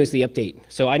and continuously update.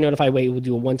 So iNotify wait will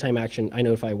do a one-time action,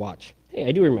 iNotify watch. Hey,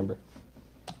 I do remember.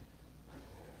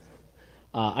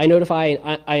 iNotify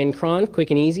and iNcron, quick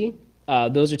and easy.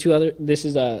 Those are two other, this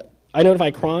is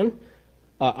iNotify cron.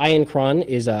 iNcron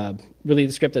is really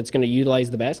the script that's going to utilize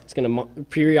the best. It's going to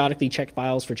periodically check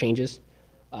files for changes.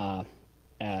 So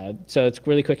it's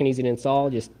really quick and easy to install.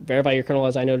 Just verify your kernel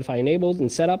has iNotify enabled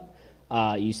and set up.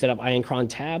 You set up iNcron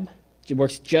tab. It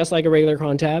works just like a regular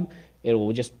cron tab. It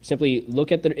will just simply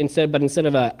look at instead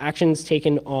of actions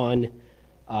taken on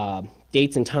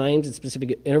dates and times at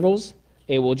specific intervals,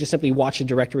 it will just simply watch a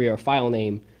directory or file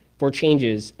name for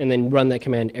changes and then run that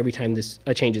command every time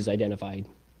a change is identified.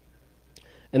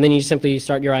 And then you simply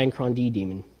start your icon D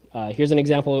daemon. Here's an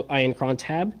example of icon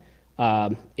tab.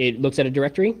 It looks at a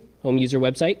directory, home user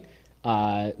website,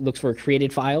 looks for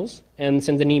created files, and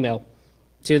sends an email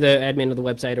to the admin of the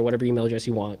website or whatever email address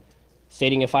you want,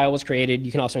 stating a file was created.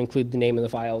 You can also include the name of the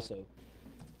file, so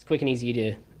it's quick and easy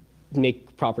to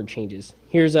make proper changes.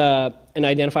 Here's an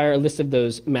identifier, a list of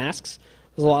those masks.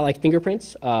 It's a lot like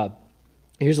fingerprints.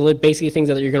 Here's basically things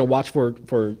that you're going to watch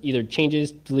for either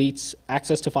changes, deletes,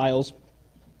 access to files,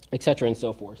 etc., and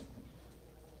so forth.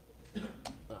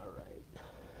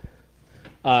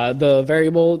 The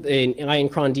variable in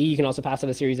icon D, you can also pass it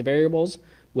a series of variables,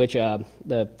 which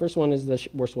the first one is the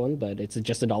worst one, but it's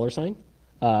just a $sign.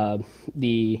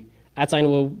 The @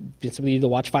 will simply be the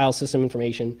watch file system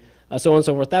information, so on and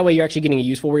so forth. That way you're actually getting a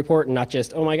useful report and not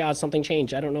just, oh my God, something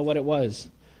changed. I don't know what it was.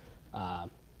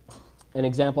 An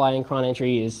example icon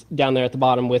entry is down there at the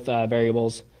bottom with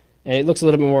variables. And it looks a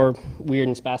little bit more weird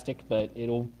and spastic, but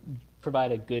it'll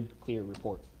provide a good, clear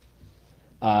report.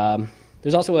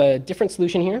 There's also a different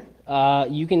solution here.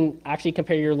 You can actually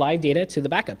compare your live data to the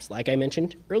backups, like I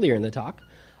mentioned earlier in the talk.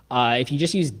 If you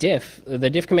just use diff, the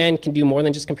diff command can do more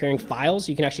than just comparing files.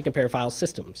 You can actually compare file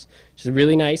systems, which is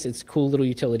really nice. It's a cool little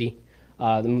utility.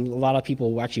 A lot of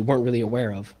people actually weren't really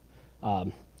aware of.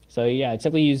 So yeah,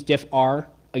 simply use diff R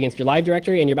against your live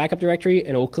directory and your backup directory,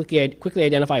 and it will quickly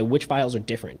identify which files are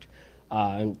different.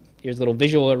 Here's a little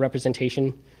visual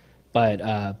representation,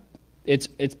 but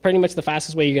it's pretty much the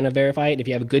fastest way you're going to verify it if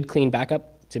you have a good, clean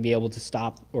backup to be able to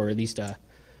stop or at least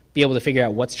be able to figure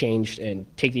out what's changed and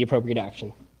take the appropriate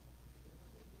action.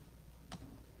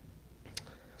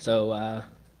 So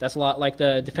that's a lot like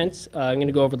the defense. I'm going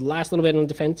to go over the last little bit on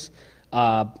defense.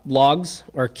 Logs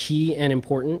are key and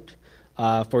important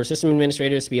for system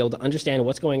administrators to be able to understand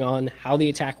what's going on, how the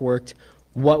attack worked,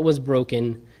 what was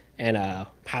broken, and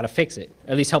how to fix it.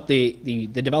 At least help the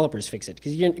developers fix it.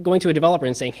 Because you're going to a developer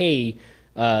and saying, hey,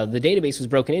 the database was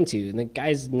broken into, and the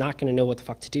guy's not going to know what the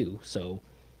fuck to do. So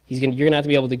you're going to have to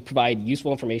be able to provide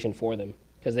useful information for them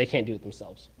because they can't do it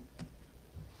themselves.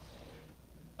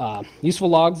 Useful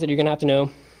logs that you're going to have to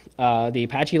know. The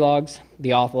Apache logs, the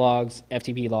auth logs,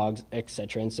 FTP logs,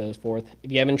 etc., and so forth.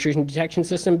 If you have an intrusion detection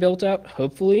system built up,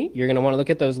 hopefully you're going to want to look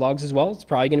at those logs as well. It's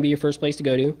probably going to be your first place to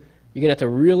go to. You're going to have to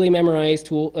really memorize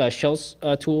shells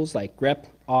tools like grep,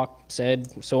 awk,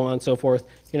 sed, so on and so forth.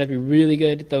 You're going to have to be really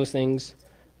good at those things.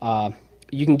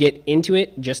 You can get into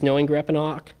it just knowing grep and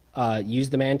awk. Use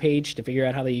the man page to figure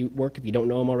out how they work if you don't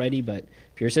know them already, but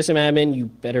if you're a system admin, you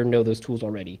better know those tools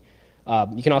already.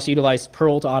 You can also utilize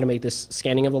Perl to automate this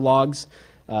scanning of the logs.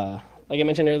 Like I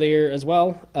mentioned earlier as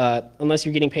well, unless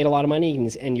you're getting paid a lot of money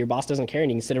and your boss doesn't care and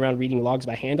you can sit around reading logs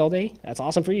by hand all day, that's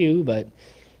awesome for you, but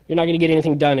you're not going to get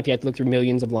anything done if you have to look through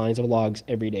millions of lines of logs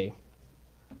every day.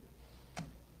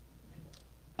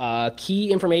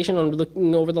 Key information on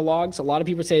looking over the logs. A lot of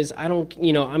people says, I'm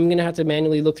going to have to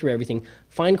manually look through everything.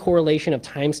 Find correlation of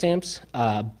timestamps.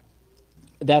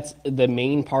 That's the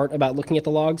main part about looking at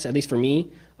the logs, at least for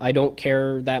me. I don't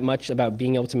care that much about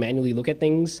being able to manually look at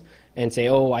things and say,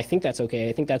 oh, I think that's okay,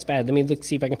 I think that's bad. Let me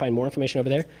see if I can find more information over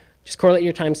there. Just correlate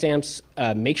your timestamps.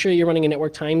 Make sure you're running a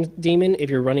network time daemon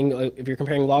if you're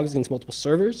comparing logs against multiple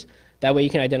servers. That way you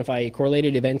can identify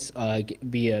correlated events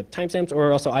via timestamps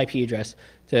or also IP address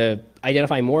to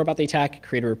identify more about the attack,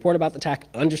 create a report about the attack,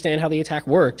 understand how the attack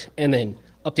worked, and then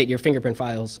update your fingerprint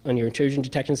files on your intrusion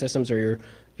detection systems or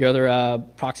your other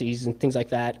proxies and things like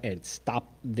that, and stop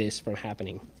this from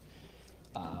happening.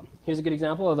 Here's a good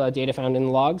example of data found in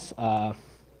the logs.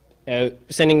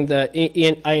 Sending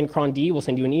the icon D will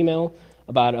send you an email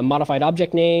about a modified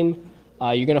object name.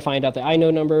 You're going to find out the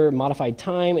inode number, modified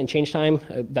time, and change time.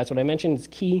 That's what I mentioned. It's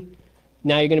key.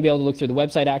 Now you're going to be able to look through the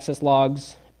website access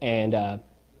logs, and you're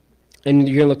going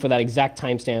to look for that exact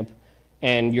timestamp.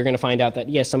 And you're going to find out that,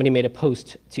 yes, somebody made a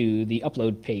post to the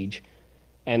upload page.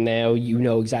 And now you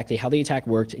know exactly how the attack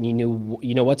worked, and you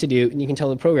know what to do, and you can tell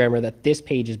the programmer that this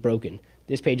page is broken.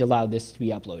 This page allowed this to be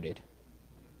uploaded.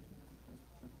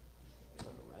 All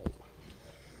right.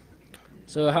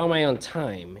 So how am I on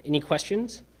time? Any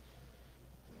questions?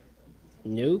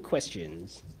 No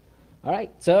questions. All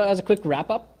right, so as a quick wrap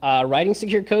up, writing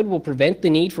secure code will prevent the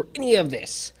need for any of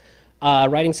this. People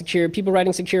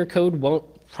writing secure code won't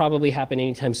probably happen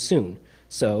anytime soon.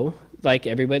 So like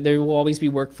everybody, there will always be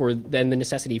work for then the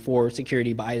necessity for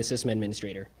security by the system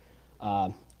administrator.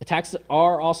 Attacks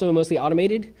are also mostly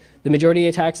automated. The majority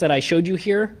of attacks that I showed you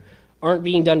here aren't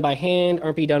being done by hand,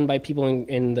 aren't being done by people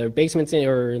in their basements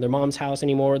or their mom's house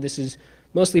anymore. This is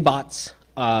mostly bots,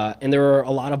 and there are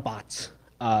a lot of bots.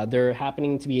 They're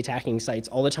happening to be attacking sites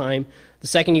all the time. The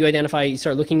second you identify, you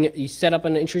start looking, you set up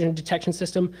an intrusion detection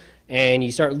system, and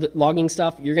you start logging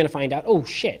stuff, you're going to find out, oh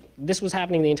shit, this was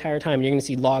happening the entire time. You're going to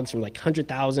see logs from like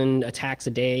 100,000 attacks a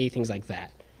day, things like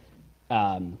that.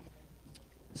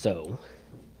 So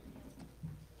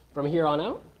from here on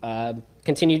out,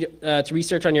 continue to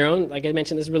research on your own. Like I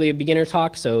mentioned, this is really a beginner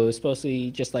talk, so it's supposed to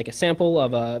be just like a sample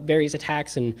of various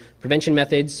attacks and prevention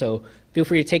methods. So feel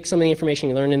free to take some of the information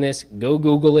you learned in this, go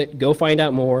Google it, go find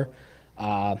out more.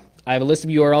 I have a list of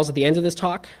URLs at the end of this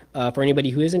talk for anybody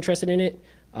who is interested in it.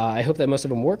 I hope that most of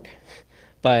them work,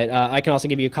 but I can also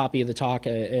give you a copy of the talk,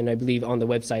 and I believe on the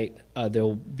website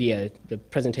there'll be the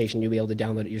presentation. You'll be able to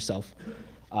download it yourself.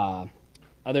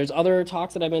 There's other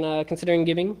talks that I've been considering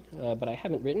giving, but I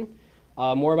haven't written.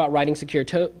 More about writing secure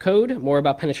code, more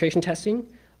about penetration testing.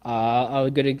 A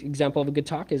good example of a good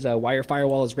talk is why your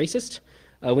firewall is racist.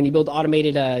 When you build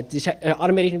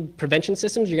automated prevention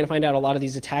systems, you're going to find out a lot of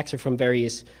these attacks are from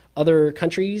various other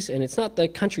countries, and it's not the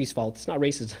country's fault. It's not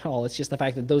racist at all. It's just the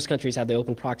fact that those countries have the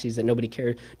open proxies that nobody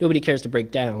cares to break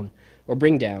down or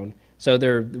bring down. So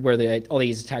they're where all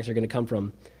these attacks are going to come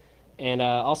from. And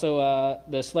also,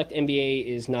 the select MBA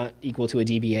is not equal to a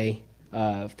DBA.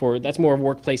 That's more of a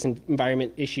workplace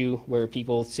environment issue where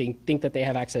people think that they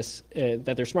have access,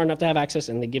 that they're smart enough to have access,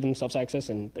 and they give themselves access,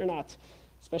 and they're not.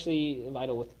 Especially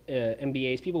vital with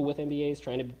MBAs, people with MBAs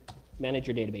trying to manage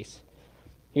your database.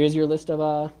 Here's your list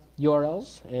of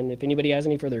URLs, and if anybody has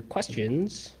any further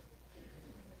questions,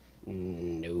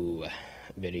 no,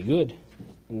 very good.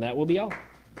 And that will be all.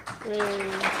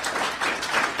 Hooray.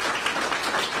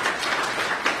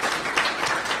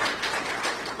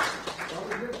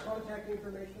 Contact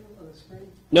information on the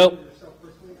screen? Nope. Yourself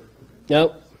personally, or?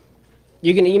 Nope.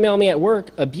 You can email me at work,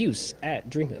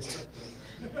 abuse@dreamhost.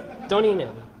 Don't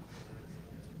email me.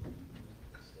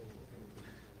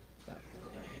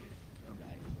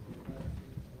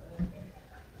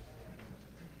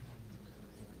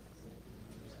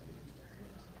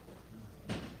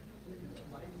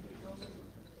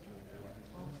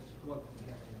 What?